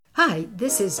Hi,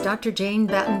 this is Dr. Jane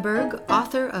Battenberg,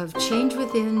 author of Change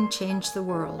Within, Change the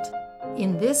World.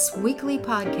 In this weekly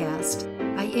podcast,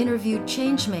 I interview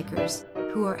changemakers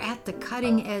who are at the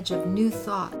cutting edge of new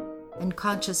thought and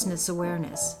consciousness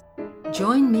awareness.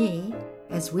 Join me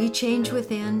as we change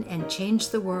within and change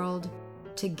the world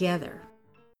together.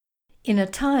 In a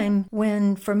time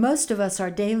when, for most of us, our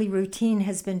daily routine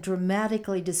has been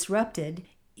dramatically disrupted,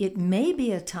 it may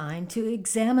be a time to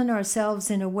examine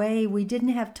ourselves in a way we didn't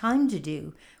have time to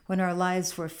do when our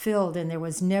lives were filled and there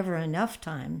was never enough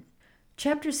time.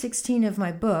 Chapter 16 of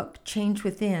my book, Change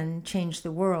Within, Change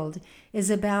the World,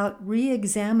 is about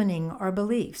re-examining our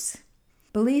beliefs.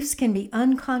 Beliefs can be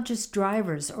unconscious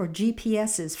drivers or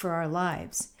GPSs for our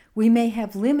lives. We may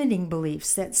have limiting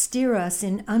beliefs that steer us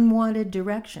in unwanted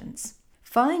directions.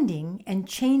 Finding and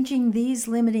changing these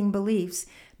limiting beliefs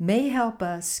may help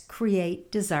us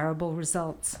create desirable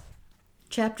results.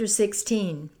 Chapter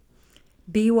 16,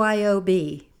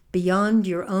 BYOB, Beyond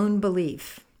Your Own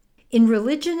Belief. In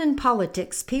religion and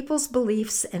politics, people's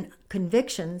beliefs and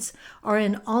convictions are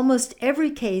in almost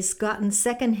every case gotten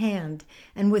secondhand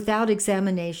and without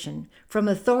examination from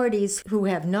authorities who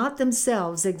have not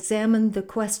themselves examined the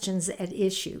questions at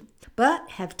issue, but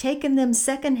have taken them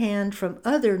secondhand from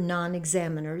other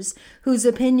non-examiners whose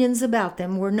opinions about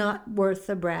them were not worth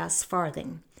a brass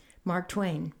farthing. Mark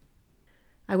Twain.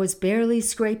 I was barely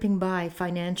scraping by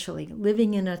financially,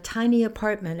 living in a tiny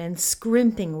apartment and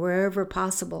scrimping wherever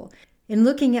possible. In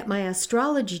looking at my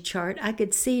astrology chart, I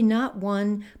could see not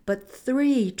one, but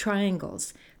 3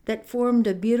 triangles that formed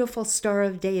a beautiful Star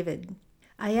of David.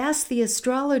 I asked the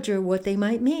astrologer what they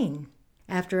might mean.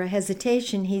 After a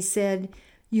hesitation, he said,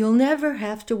 "You'll never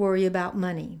have to worry about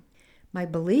money." My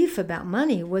belief about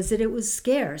money was that it was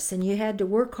scarce and you had to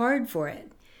work hard for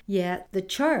it. Yet the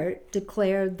chart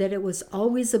declared that it was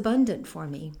always abundant for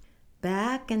me.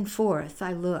 Back and forth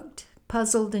I looked,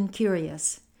 puzzled and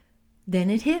curious. Then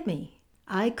it hit me.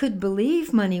 I could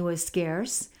believe money was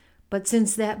scarce, but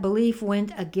since that belief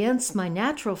went against my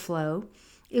natural flow,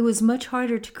 it was much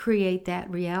harder to create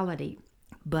that reality.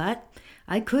 But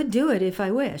I could do it if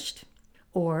I wished.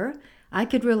 Or I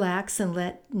could relax and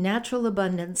let natural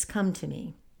abundance come to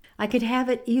me. I could have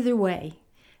it either way,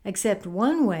 except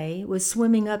one way was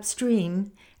swimming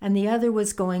upstream and the other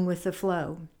was going with the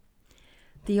flow.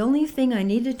 The only thing I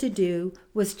needed to do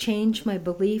was change my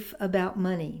belief about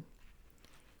money.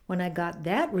 When I got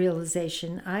that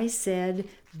realization, I said,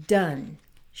 done.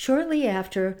 Shortly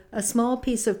after, a small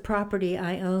piece of property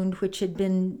I owned, which had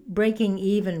been breaking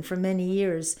even for many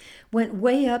years, went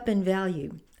way up in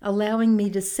value, allowing me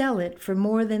to sell it for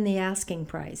more than the asking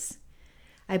price.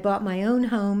 I bought my own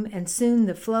home, and soon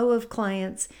the flow of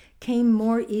clients came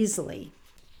more easily.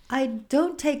 I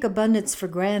don't take abundance for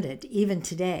granted, even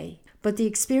today, but the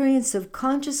experience of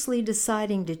consciously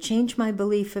deciding to change my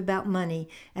belief about money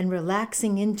and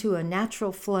relaxing into a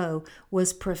natural flow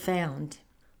was profound.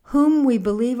 Whom we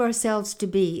believe ourselves to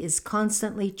be is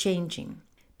constantly changing.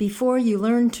 Before you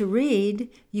learned to read,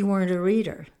 you weren't a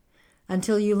reader.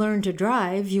 Until you learned to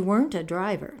drive, you weren't a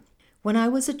driver. When I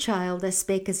was a child, I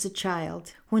spake as a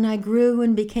child. When I grew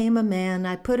and became a man,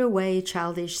 I put away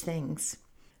childish things.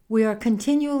 We are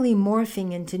continually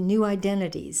morphing into new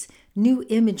identities, new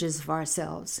images of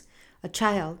ourselves. A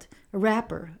child, a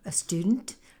rapper, a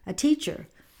student, a teacher,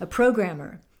 a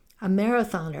programmer, a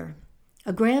marathoner,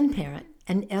 a grandparent,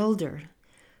 an elder.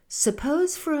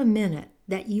 Suppose for a minute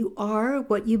that you are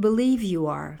what you believe you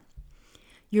are.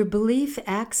 Your belief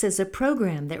acts as a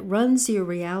program that runs your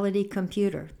reality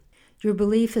computer. Your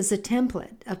belief is a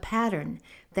template, a pattern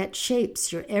that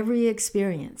shapes your every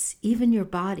experience, even your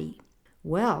body.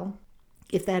 Well,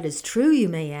 if that is true, you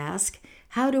may ask,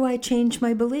 how do I change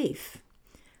my belief?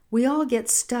 We all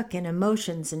get stuck in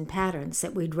emotions and patterns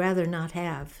that we'd rather not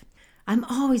have. I'm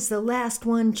always the last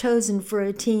one chosen for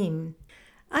a team.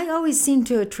 I always seem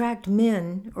to attract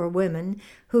men or women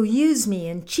who use me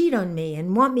and cheat on me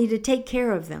and want me to take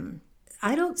care of them.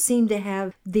 I don't seem to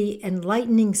have the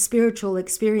enlightening spiritual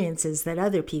experiences that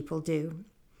other people do.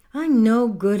 I'm no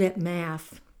good at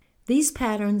math. These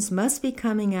patterns must be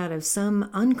coming out of some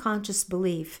unconscious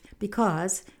belief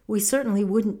because we certainly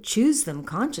wouldn't choose them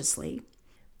consciously.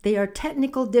 They are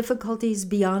technical difficulties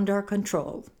beyond our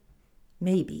control.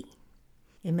 Maybe.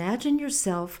 Imagine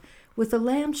yourself with a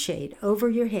lampshade over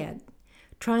your head,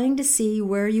 trying to see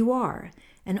where you are,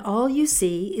 and all you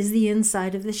see is the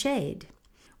inside of the shade.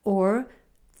 Or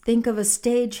think of a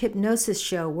stage hypnosis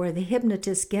show where the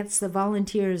hypnotist gets the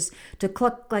volunteers to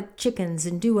cluck like chickens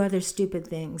and do other stupid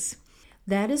things.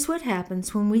 That is what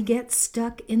happens when we get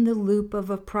stuck in the loop of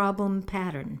a problem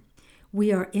pattern.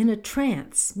 We are in a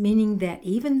trance, meaning that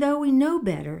even though we know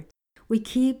better, we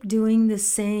keep doing the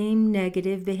same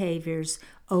negative behaviors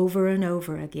over and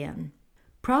over again.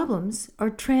 Problems are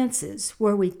trances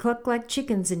where we cluck like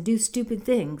chickens and do stupid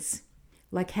things.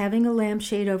 Like having a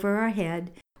lampshade over our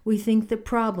head, we think the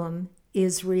problem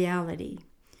is reality.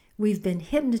 We've been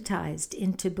hypnotized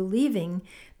into believing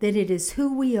that it is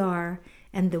who we are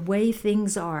and the way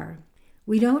things are.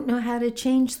 We don't know how to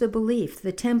change the belief,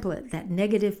 the template, that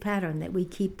negative pattern that we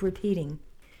keep repeating.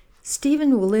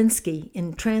 Stephen Walensky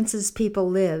in Trances People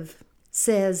Live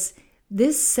says,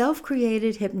 this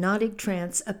self-created hypnotic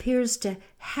trance appears to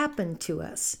happen to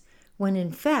us, when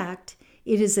in fact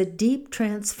it is a deep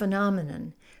trance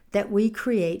phenomenon that we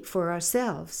create for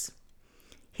ourselves.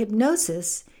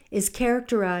 Hypnosis is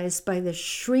characterized by the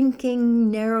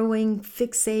shrinking, narrowing,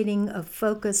 fixating of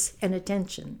focus and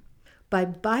attention. By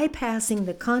bypassing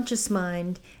the conscious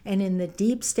mind and in the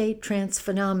deep state trance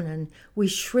phenomenon, we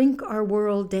shrink our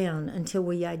world down until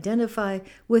we identify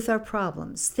with our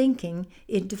problems, thinking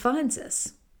it defines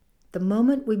us. The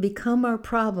moment we become our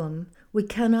problem, we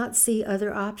cannot see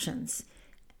other options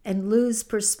and lose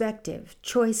perspective,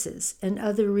 choices, and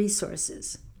other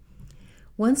resources.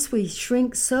 Once we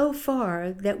shrink so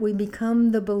far that we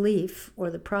become the belief or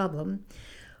the problem,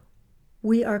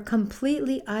 we are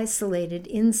completely isolated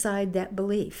inside that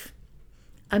belief.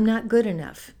 I'm not good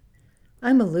enough.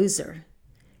 I'm a loser.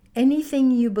 Anything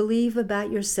you believe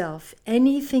about yourself,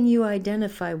 anything you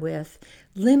identify with,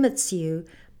 limits you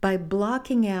by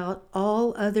blocking out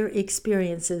all other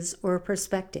experiences or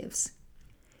perspectives.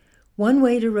 One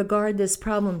way to regard this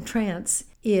problem trance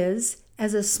is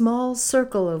as a small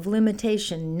circle of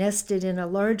limitation nested in a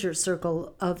larger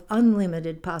circle of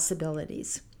unlimited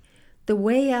possibilities. The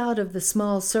way out of the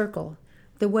small circle,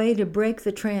 the way to break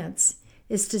the trance,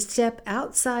 is to step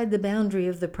outside the boundary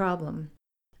of the problem.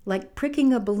 Like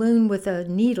pricking a balloon with a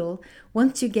needle,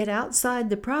 once you get outside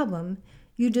the problem,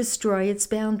 you destroy its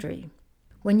boundary.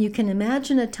 When you can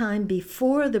imagine a time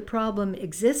before the problem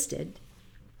existed,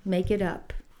 make it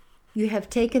up. You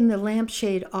have taken the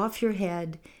lampshade off your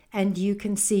head and you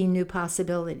can see new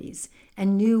possibilities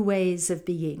and new ways of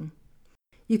being.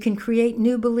 You can create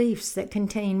new beliefs that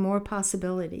contain more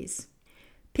possibilities.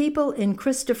 People in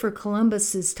Christopher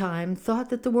Columbus's time thought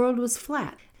that the world was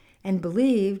flat and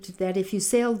believed that if you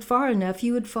sailed far enough,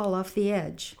 you would fall off the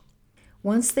edge.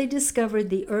 Once they discovered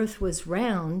the earth was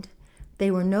round, they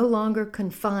were no longer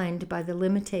confined by the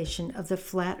limitation of the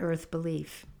flat earth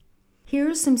belief. Here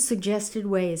are some suggested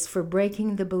ways for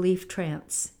breaking the belief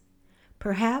trance.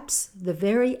 Perhaps the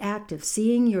very act of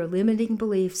seeing your limiting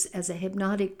beliefs as a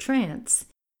hypnotic trance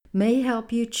may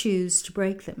help you choose to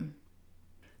break them.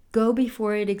 Go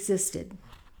before it existed.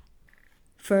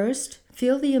 First,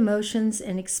 feel the emotions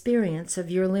and experience of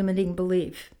your limiting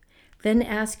belief. Then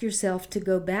ask yourself to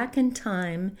go back in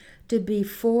time to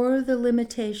before the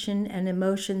limitation and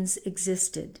emotions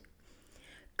existed.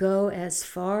 Go as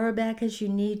far back as you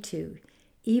need to,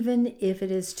 even if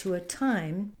it is to a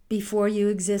time before you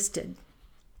existed.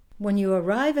 When you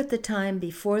arrive at the time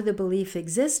before the belief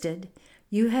existed,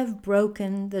 you have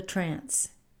broken the trance.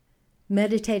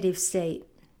 Meditative state.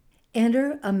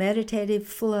 Enter a meditative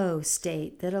flow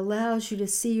state that allows you to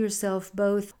see yourself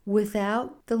both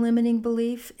without the limiting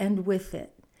belief and with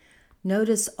it.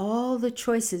 Notice all the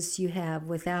choices you have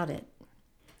without it.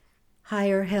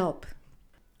 Higher help.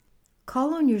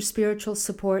 Call on your spiritual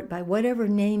support by whatever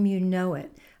name you know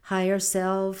it, higher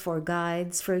self or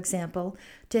guides, for example,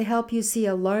 to help you see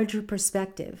a larger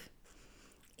perspective.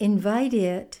 Invite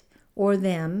it or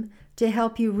them to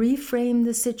help you reframe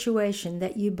the situation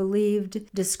that you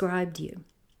believed described you.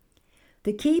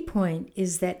 The key point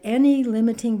is that any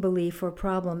limiting belief or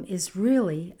problem is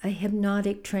really a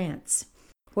hypnotic trance,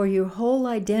 where your whole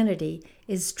identity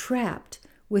is trapped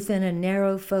within a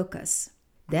narrow focus.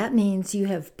 That means you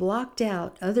have blocked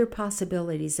out other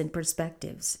possibilities and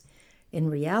perspectives. In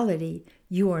reality,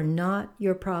 you are not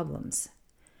your problems.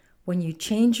 When you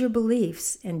change your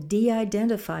beliefs and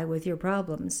de-identify with your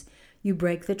problems, you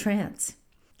break the trance.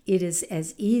 It is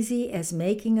as easy as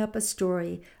making up a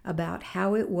story about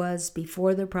how it was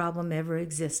before the problem ever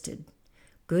existed.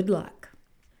 Good luck.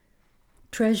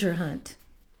 Treasure hunt.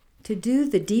 To do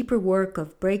the deeper work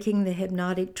of breaking the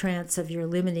hypnotic trance of your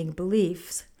limiting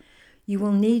beliefs, you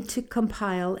will need to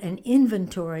compile an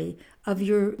inventory of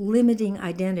your limiting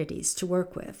identities to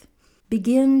work with.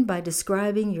 Begin by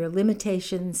describing your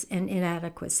limitations and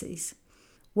inadequacies.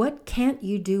 What can't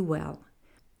you do well?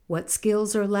 What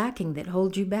skills are lacking that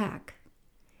hold you back?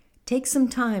 Take some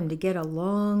time to get a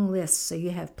long list so you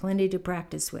have plenty to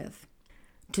practice with.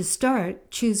 To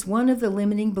start, choose one of the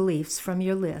limiting beliefs from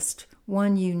your list,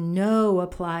 one you know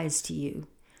applies to you.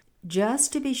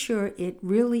 just to be sure it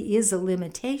really is a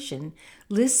limitation,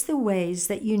 list the ways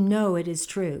that you know it is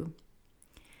true.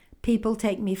 People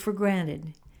take me for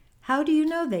granted. How do you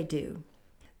know they do?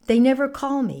 They never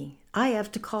call me. I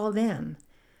have to call them.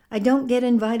 I don't get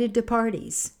invited to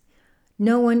parties.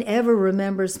 No one ever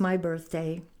remembers my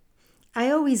birthday. I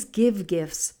always give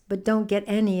gifts, but don't get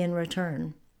any in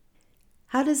return.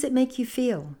 How does it make you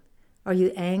feel? Are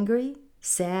you angry,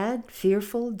 sad,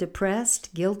 fearful,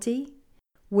 depressed, guilty?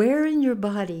 Where in your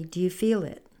body do you feel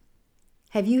it?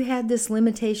 Have you had this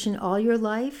limitation all your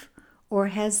life, or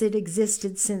has it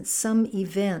existed since some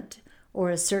event or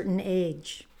a certain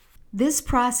age? This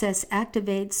process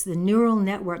activates the neural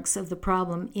networks of the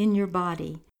problem in your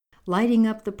body, lighting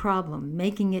up the problem,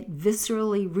 making it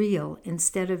viscerally real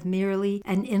instead of merely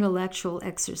an intellectual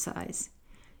exercise.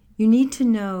 You need to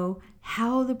know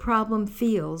how the problem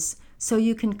feels so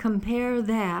you can compare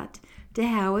that to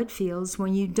how it feels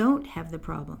when you don't have the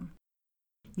problem.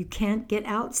 You can't get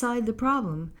outside the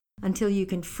problem until you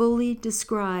can fully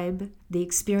describe the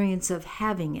experience of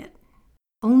having it.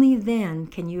 Only then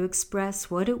can you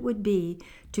express what it would be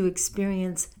to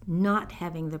experience not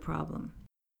having the problem.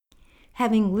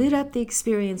 Having lit up the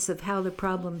experience of how the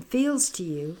problem feels to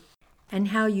you and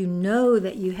how you know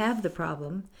that you have the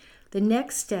problem, the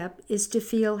next step is to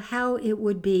feel how it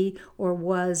would be or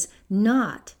was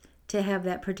not to have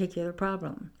that particular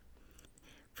problem.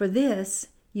 For this,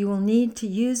 you will need to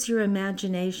use your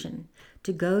imagination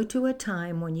to go to a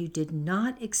time when you did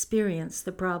not experience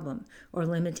the problem or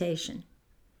limitation.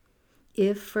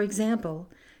 If, for example,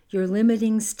 your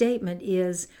limiting statement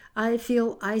is, "I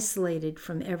feel isolated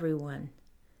from everyone,"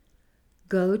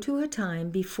 go to a time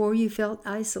before you felt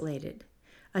isolated,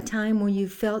 a time when you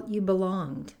felt you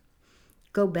belonged.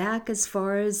 Go back as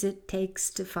far as it takes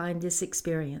to find this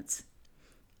experience.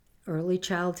 Early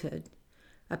childhood,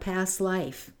 a past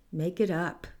life, make it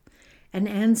up, an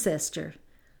ancestor,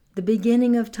 the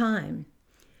beginning of time.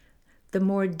 The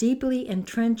more deeply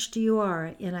entrenched you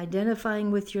are in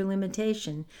identifying with your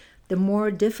limitation, the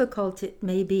more difficult it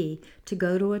may be to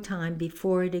go to a time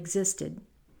before it existed.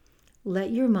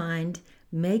 Let your mind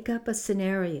make up a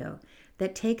scenario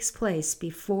that takes place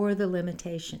before the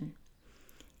limitation.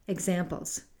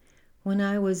 Examples. When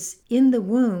I was in the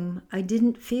womb, I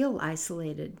didn't feel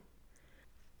isolated.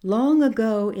 Long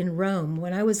ago in Rome,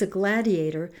 when I was a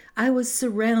gladiator, I was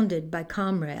surrounded by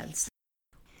comrades.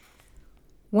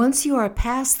 Once you are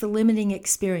past the limiting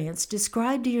experience,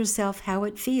 describe to yourself how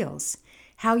it feels,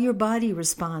 how your body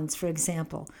responds, for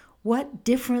example, what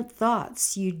different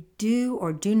thoughts you do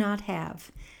or do not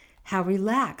have, how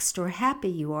relaxed or happy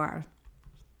you are.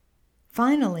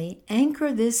 Finally,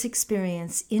 anchor this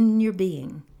experience in your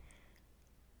being.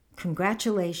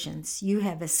 Congratulations, you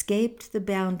have escaped the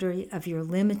boundary of your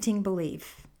limiting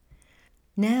belief.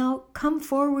 Now come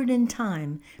forward in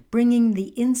time, bringing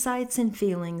the insights and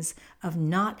feelings of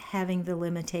not having the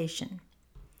limitation.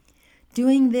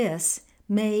 Doing this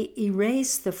may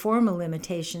erase the former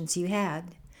limitations you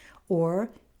had, or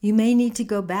you may need to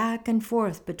go back and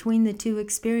forth between the two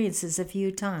experiences a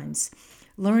few times,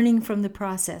 learning from the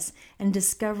process and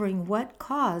discovering what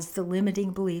caused the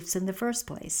limiting beliefs in the first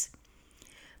place.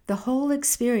 The whole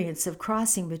experience of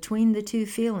crossing between the two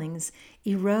feelings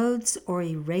erodes or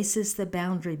erases the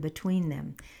boundary between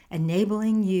them,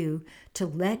 enabling you to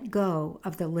let go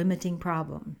of the limiting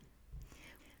problem.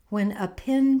 When a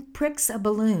pin pricks a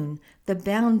balloon, the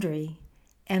boundary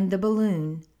and the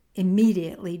balloon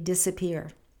immediately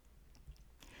disappear.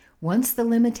 Once the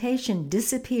limitation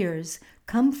disappears,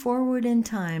 come forward in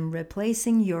time,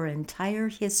 replacing your entire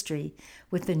history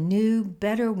with a new,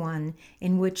 better one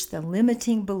in which the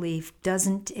limiting belief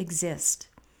doesn't exist.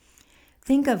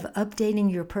 Think of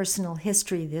updating your personal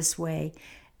history this way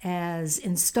as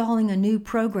installing a new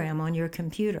program on your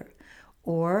computer,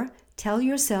 or tell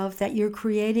yourself that you're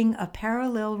creating a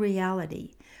parallel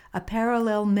reality, a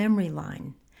parallel memory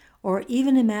line, or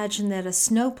even imagine that a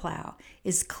snowplow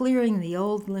is clearing the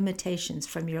old limitations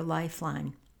from your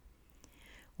lifeline.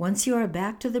 Once you are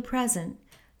back to the present,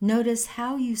 notice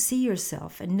how you see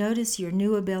yourself and notice your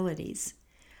new abilities.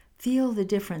 Feel the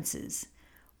differences.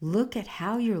 Look at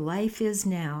how your life is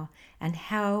now and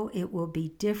how it will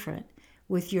be different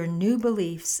with your new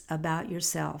beliefs about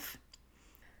yourself.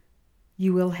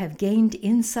 You will have gained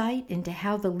insight into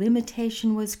how the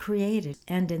limitation was created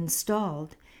and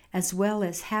installed, as well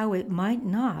as how it might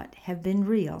not have been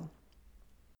real.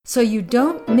 So you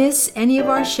don't miss any of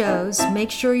our shows,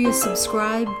 make sure you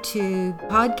subscribe to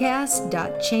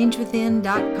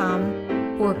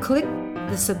podcast.changewithin.com or click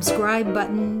the subscribe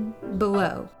button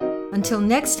below. Until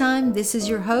next time, this is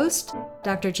your host,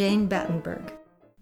 Dr. Jane Battenberg.